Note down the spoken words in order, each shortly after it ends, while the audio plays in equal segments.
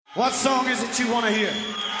What song is it you want to hear?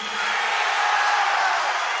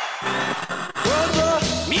 Well,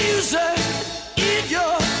 the music is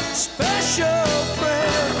your special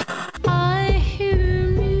friend. I hear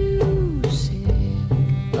music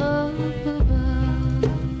up above.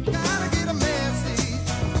 Gotta get a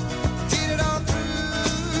message, get it all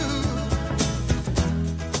through.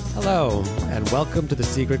 Hello, and welcome to the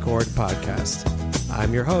Secret Chord podcast.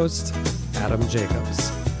 I'm your host, Adam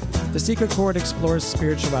Jacobs. The Secret Chord explores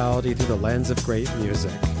spirituality through the lens of great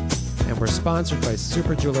music, and we're sponsored by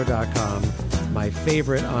superjeweler.com, my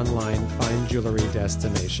favorite online fine jewelry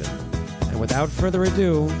destination. And without further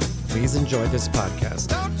ado, please enjoy this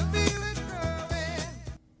podcast. Don't you feel it growing?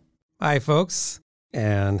 Hi, folks,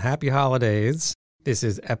 and happy holidays. This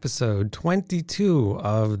is episode 22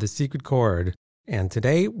 of The Secret Chord, and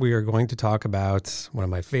today we are going to talk about one of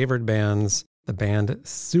my favorite bands, the band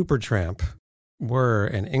Supertramp. Were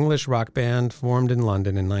an English rock band formed in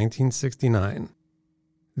London in 1969.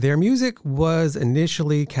 Their music was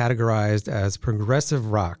initially categorized as progressive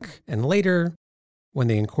rock, and later, when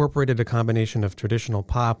they incorporated a combination of traditional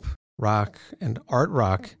pop, rock, and art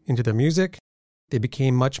rock into their music, they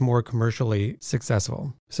became much more commercially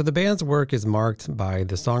successful. So the band's work is marked by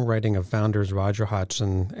the songwriting of founders Roger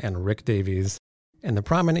Hodgson and Rick Davies, and the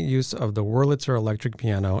prominent use of the Wurlitzer electric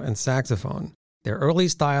piano and saxophone. Their early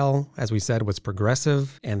style, as we said, was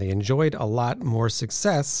progressive, and they enjoyed a lot more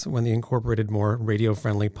success when they incorporated more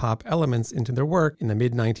radio-friendly pop elements into their work in the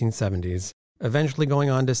mid-1970s, eventually going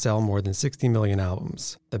on to sell more than 60 million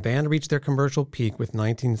albums. The band reached their commercial peak with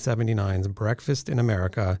 1979's Breakfast in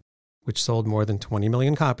America, which sold more than 20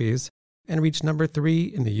 million copies, and reached number 3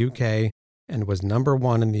 in the UK, and was number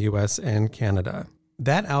 1 in the US and Canada.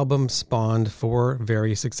 That album spawned 4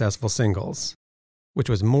 very successful singles, which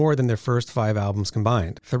was more than their first 5 albums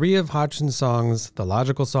combined. 3 of Hodgson's songs, The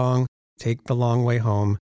Logical Song, Take the Long Way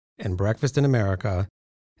Home, and Breakfast in America,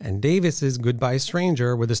 and Davis's Goodbye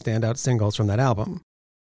Stranger were the standout singles from that album.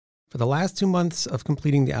 For the last 2 months of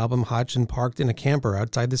completing the album, Hodgson parked in a camper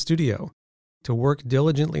outside the studio to work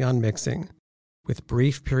diligently on mixing, with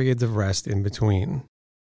brief periods of rest in between.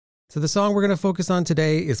 So the song we're going to focus on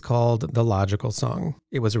today is called The Logical Song.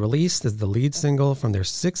 It was released as the lead single from their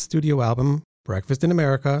 6th studio album, Breakfast in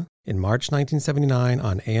America, in March 1979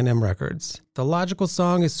 on A&M Records. The Logical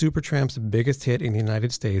Song is Supertramp's biggest hit in the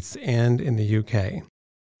United States and in the UK.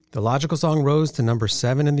 The Logical Song rose to number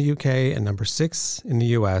 7 in the UK and number 6 in the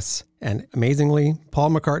US, and amazingly,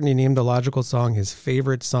 Paul McCartney named The Logical Song his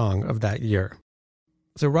favorite song of that year.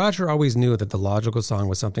 So Roger always knew that The Logical Song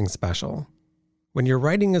was something special. When you're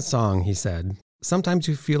writing a song, he said, sometimes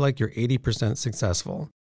you feel like you're 80% successful.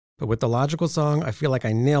 But with The Logical Song, I feel like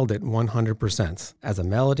I nailed it 100%. As a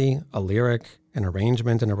melody, a lyric, an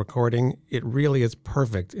arrangement, and a recording, it really is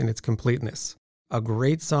perfect in its completeness. A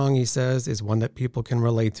great song, he says, is one that people can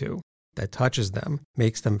relate to, that touches them,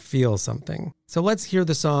 makes them feel something. So let's hear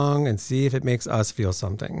the song and see if it makes us feel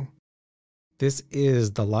something. This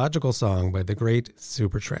is The Logical Song by the great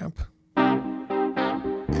Supertramp.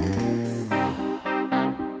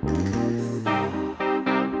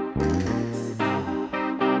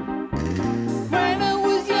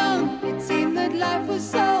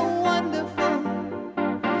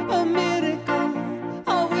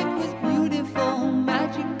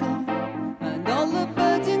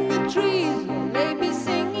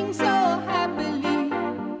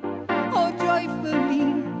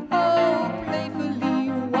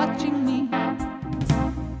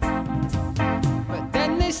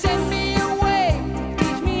 They say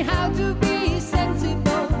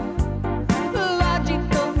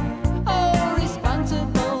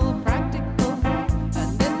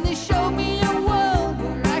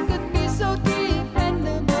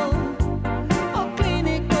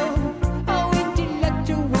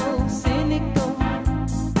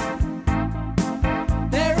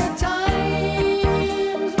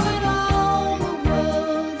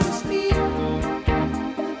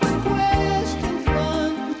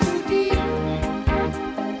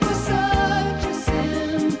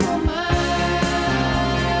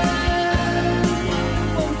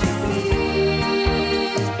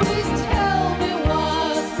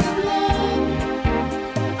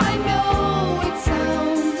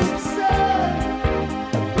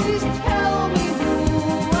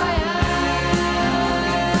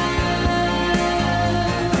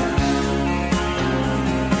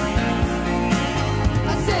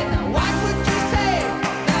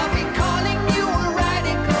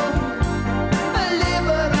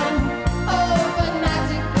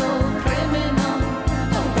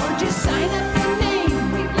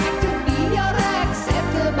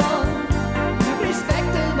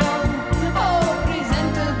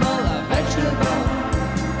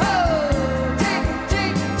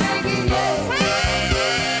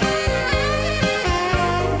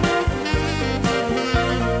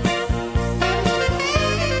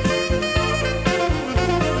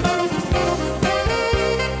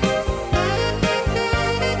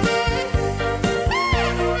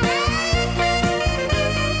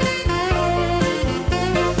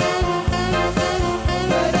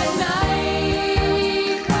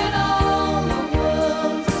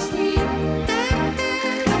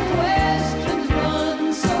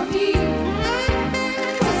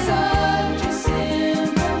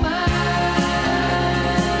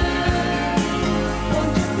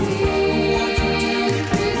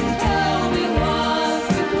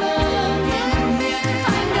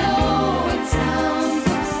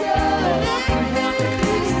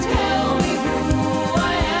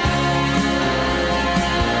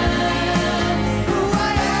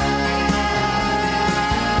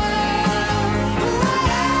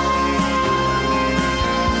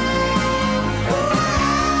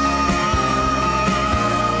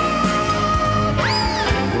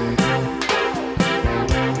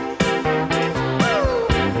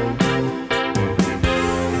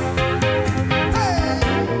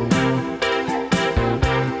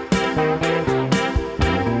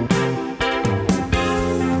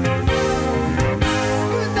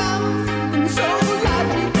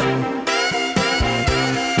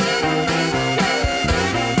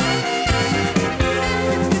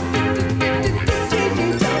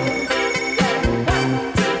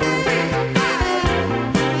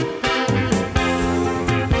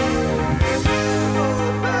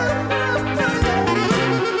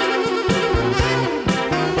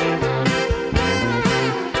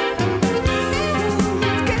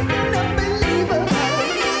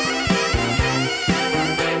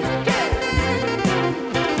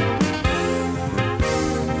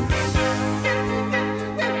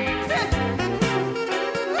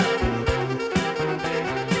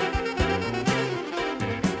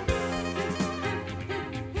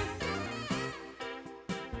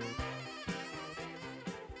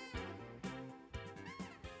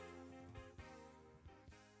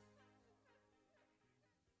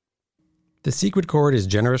The Secret Chord is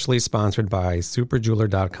generously sponsored by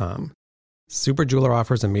superjeweler.com. Super Jeweler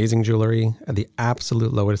offers amazing jewelry at the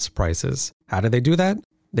absolute lowest prices. How do they do that?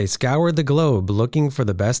 They scour the globe looking for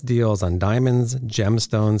the best deals on diamonds,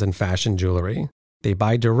 gemstones, and fashion jewelry. They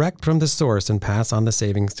buy direct from the source and pass on the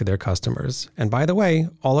savings to their customers. And by the way,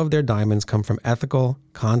 all of their diamonds come from ethical,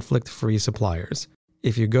 conflict-free suppliers.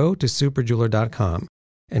 If you go to superjeweler.com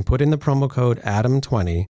and put in the promo code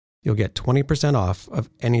ADAM20, you'll get 20% off of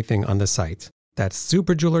anything on the site. That's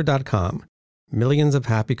superjeweler.com. Millions of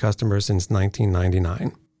happy customers since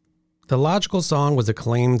 1999. The Logical Song was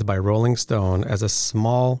acclaimed by Rolling Stone as a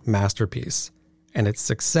small masterpiece, and its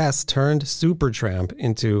success turned Supertramp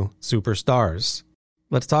into superstars.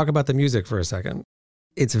 Let's talk about the music for a second.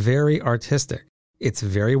 It's very artistic. It's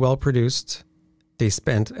very well produced. They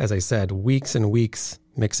spent, as I said, weeks and weeks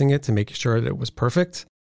mixing it to make sure that it was perfect.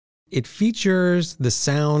 It features the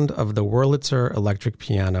sound of the Wurlitzer electric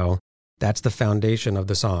piano. That's the foundation of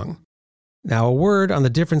the song. Now, a word on the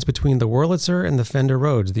difference between the Wurlitzer and the Fender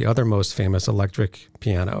Rhodes, the other most famous electric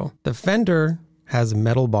piano. The Fender has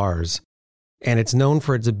metal bars, and it's known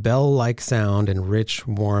for its bell-like sound and rich,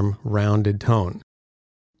 warm, rounded tone.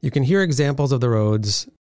 You can hear examples of the Rhodes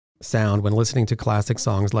sound when listening to classic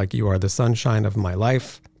songs like You Are the Sunshine of My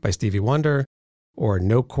Life by Stevie Wonder or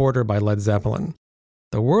No Quarter by Led Zeppelin.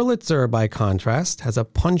 The Wurlitzer, by contrast, has a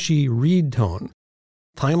punchy reed tone.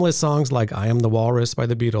 Timeless songs like I Am the Walrus by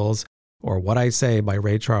the Beatles or What I Say by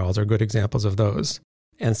Ray Charles are good examples of those.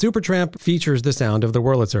 And Supertramp features the sound of the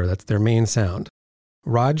Wurlitzer. That's their main sound.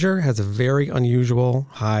 Roger has a very unusual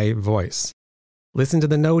high voice. Listen to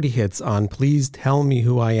the note he hits on Please Tell Me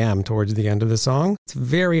Who I Am towards the end of the song. It's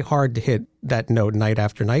very hard to hit that note night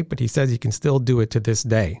after night, but he says he can still do it to this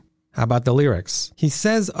day. How about the lyrics? He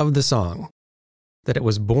says of the song that it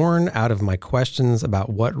was born out of my questions about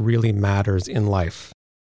what really matters in life.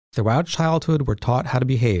 Throughout childhood, we're taught how to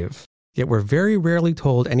behave, yet we're very rarely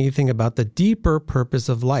told anything about the deeper purpose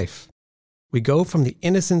of life. We go from the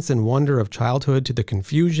innocence and wonder of childhood to the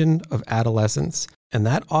confusion of adolescence, and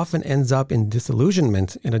that often ends up in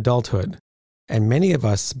disillusionment in adulthood. And many of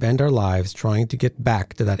us spend our lives trying to get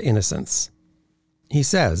back to that innocence. He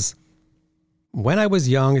says, when I was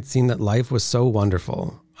young, it seemed that life was so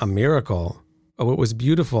wonderful, a miracle. Oh, it was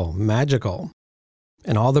beautiful, magical.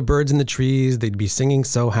 And all the birds in the trees, they'd be singing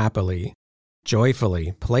so happily,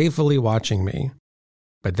 joyfully, playfully watching me.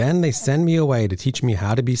 But then they send me away to teach me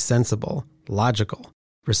how to be sensible, logical,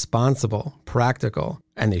 responsible, practical,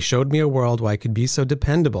 and they showed me a world where I could be so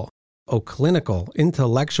dependable, clinical,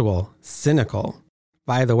 intellectual, cynical.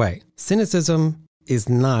 By the way, cynicism is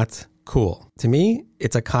not cool. To me,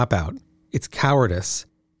 it's a cop-out. It's cowardice.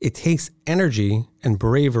 It takes energy and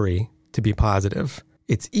bravery to be positive.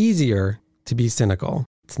 It's easier to be cynical.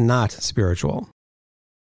 It's not spiritual.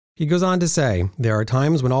 He goes on to say, there are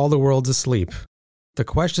times when all the world's asleep. The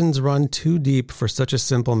questions run too deep for such a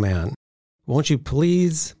simple man. Won't you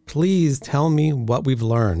please tell me what we've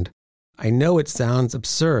learned? I know it sounds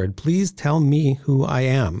absurd. Please tell me who I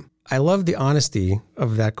am. I love the honesty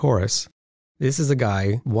of that chorus. This is a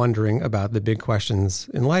guy wondering about the big questions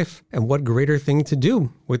in life, and what greater thing to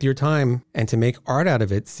do with your time, and to make art out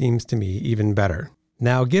of it seems to me even better.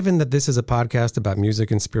 Now, given that this is a podcast about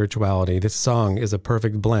music and spirituality, this song is a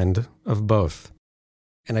perfect blend of both.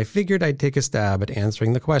 And I figured I'd take a stab at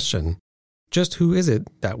answering the question, just who is it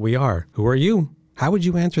that we are? Who are you? How would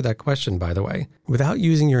you answer that question, by the way? Without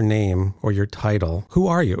using your name or your title, who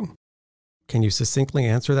are you? Can you succinctly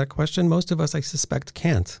answer that question? Most of us, I suspect,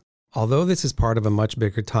 can't. Although this is part of a much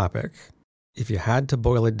bigger topic, if you had to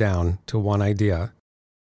boil it down to one idea,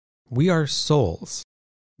 we are souls.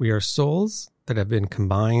 We are souls that have been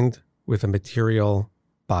combined with a material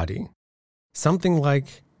body. Something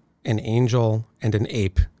like an angel and an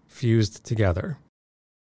ape fused together.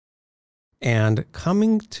 And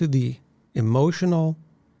coming to the emotional,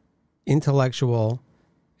 intellectual,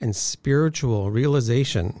 and spiritual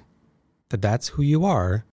realization that that's who you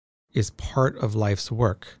are is part of life's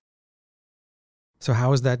work. So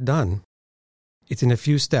how is that done? It's in a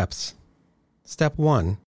few steps. Step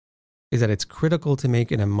 1 is that it's critical to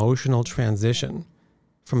make an emotional transition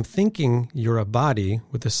from thinking you're a body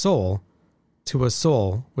with a soul to a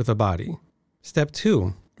soul with a body. Step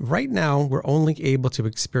 2, right now we're only able to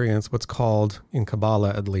experience what's called, in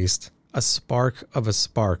Kabbalah at least, a spark of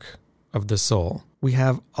the soul. We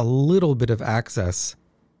have a little bit of access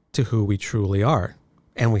to who we truly are,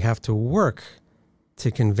 and we have to work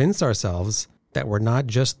to convince ourselves that we're not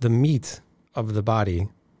just the meat of the body,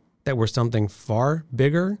 that we're something far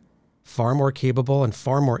bigger, far more capable, and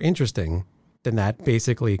far more interesting than that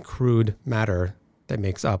basically crude matter that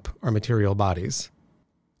makes up our material bodies.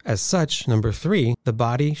 As such, number 3, the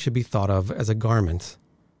body should be thought of as a garment,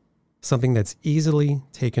 something that's easily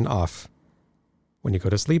taken off. When you go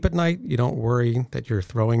to sleep at night, you don't worry that you're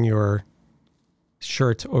throwing your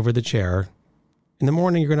shirt over the chair. In the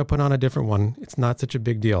morning, you're going to put on a different one. It's not such a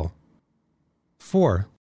big deal. 4,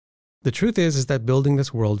 the truth is that building this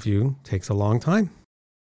worldview takes a long time.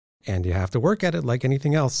 And you have to work at it like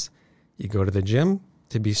anything else. You go to the gym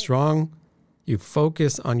to be strong. You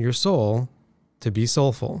focus on your soul to be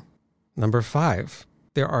soulful. Number 5,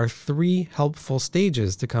 there are 3 helpful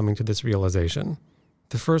stages to coming to this realization.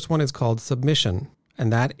 The first one is called submission,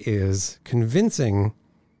 and that is convincing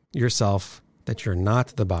yourself that you're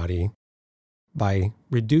not the body by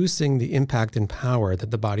reducing the impact and power that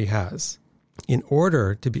the body has in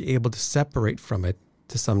order to be able to separate from it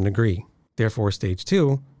to some degree. Therefore, stage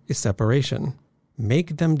 2 is separation.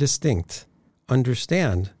 Make them distinct.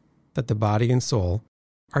 Understand that the body and soul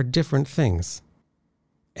are different things.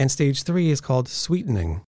 And stage 3 is called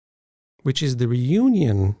sweetening, which is the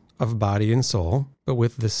reunion of body and soul, but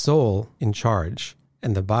with the soul in charge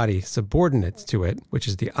and the body subordinate to it, which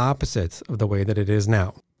is the opposite of the way that it is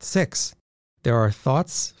now. 6, there are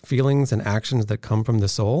thoughts, feelings, and actions that come from the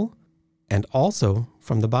soul and also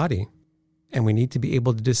from the body. And we need to be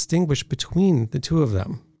able to distinguish between the two of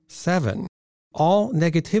them. 7, all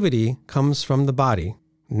negativity comes from the body,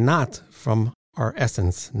 not from our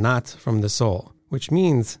essence, not from the soul. Which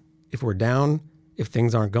means if we're down, if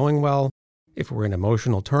things aren't going well, if we're in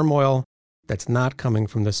emotional turmoil, that's not coming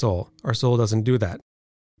from the soul. Our soul doesn't do that.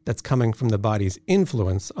 That's coming from the body's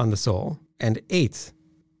influence on the soul. And 8,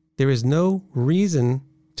 there is no reason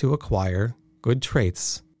to acquire good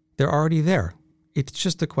traits. They're already there. It's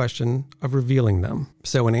just a question of revealing them.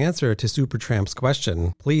 So in answer to Supertramp's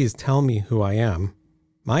question, please tell me who I am,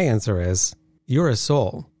 my answer is, you're a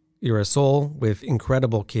soul. You're a soul with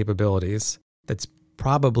incredible capabilities that's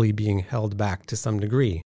probably being held back to some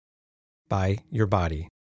degree by your body.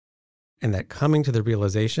 And that coming to the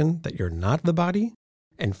realization that you're not the body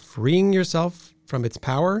and freeing yourself from its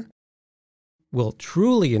power will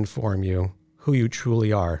truly inform you who you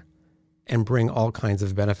truly are and bring all kinds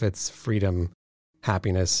of benefits, freedom,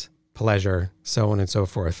 happiness, pleasure, so on and so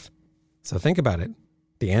forth. So think about it.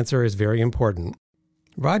 The answer is very important.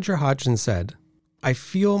 Roger Hodgson said, I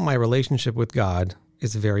feel my relationship with God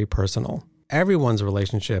is very personal. Everyone's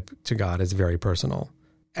relationship to God is very personal.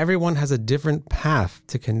 Everyone has a different path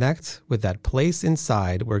to connect with that place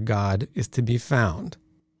inside where God is to be found.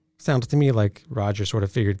 Sounds to me like Roger sort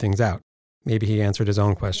of figured things out. Maybe he answered his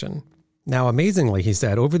own question. Now, amazingly, he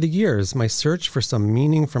said, over the years, my search for some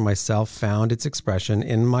meaning for myself found its expression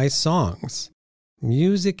in my songs.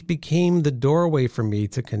 Music became the doorway for me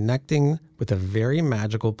to connecting with a very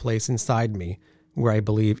magical place inside me where I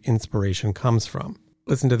believe inspiration comes from.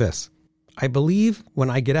 Listen to this. I believe when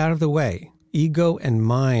I get out of the way, ego and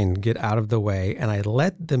mind get out of the way, and I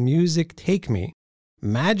let the music take me,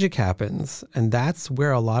 magic happens, and that's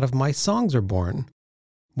where a lot of my songs are born.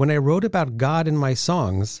 When I wrote about God in my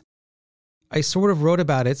songs, I sort of wrote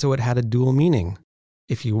about it so it had a dual meaning.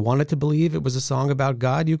 If you wanted to believe it was a song about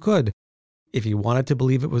God, you could. If you wanted to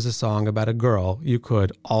believe it was a song about a girl, you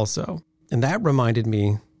could also. And that reminded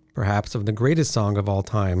me, perhaps, of the greatest song of all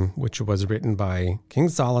time, which was written by King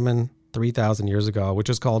Solomon 3,000 years ago, which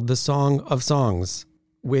is called the Song of Songs,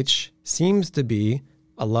 which seems to be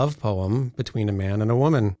a love poem between a man and a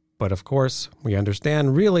woman. But of course, we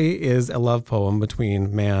understand really is a love poem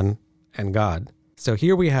between man and God. So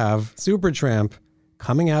here we have Supertramp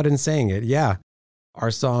coming out and saying it. Yeah,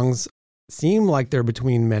 our songs seem like they're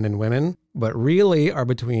between men and women, but really are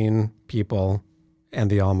between people and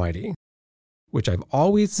the Almighty, which I've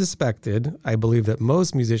always suspected. I believe that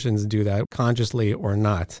most musicians do that consciously or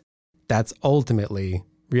not. That's ultimately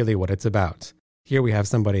really what it's about. Here we have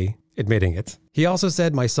somebody admitting it. He also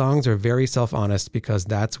said, my songs are very self-honest because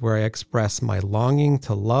that's where I express my longing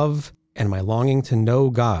to love and my longing to know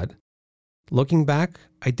God. Looking back,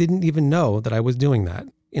 I didn't even know that I was doing that.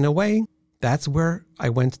 In a way, that's where I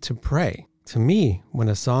went to pray. To me, when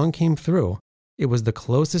a song came through, it was the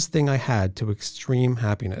closest thing I had to extreme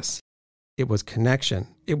happiness. It was connection.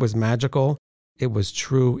 It was magical. It was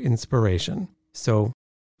true inspiration. So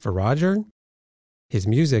for Roger, his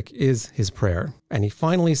music is his prayer. And he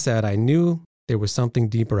finally said, I knew there was something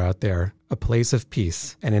deeper out there, a place of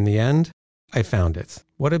peace. And in the end, I found it.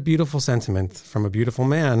 What a beautiful sentiment from a beautiful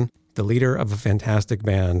man, the leader of a fantastic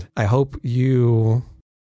band. I hope you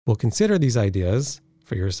will consider these ideas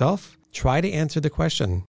for yourself. Try to answer the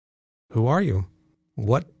question, who are you?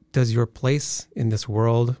 What does your place in this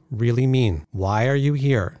world really mean? Why are you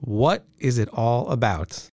here? What is it all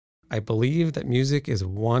about? I believe that music is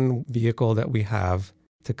one vehicle that we have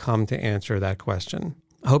to come to answer that question.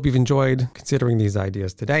 I hope you've enjoyed considering these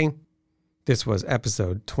ideas today. This was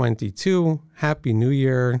episode 22. Happy New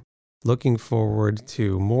Year. Looking forward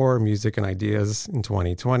to more music and ideas in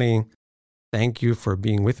 2020. Thank you for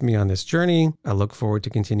being with me on this journey. I look forward to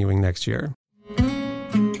continuing next year.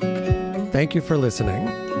 Thank you for listening.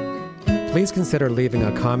 Please consider leaving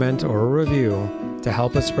a comment or a review to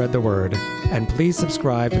help us spread the word, and please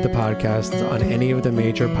subscribe to the podcast on any of the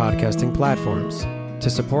major podcasting platforms. To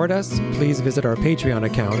support us, please visit our Patreon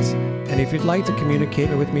account, and if you'd like to communicate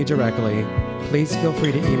with me directly, please feel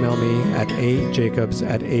free to email me at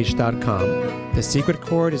ajacobs@h.com. The Secret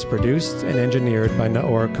Chord is produced and engineered by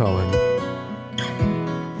Naor Cohen.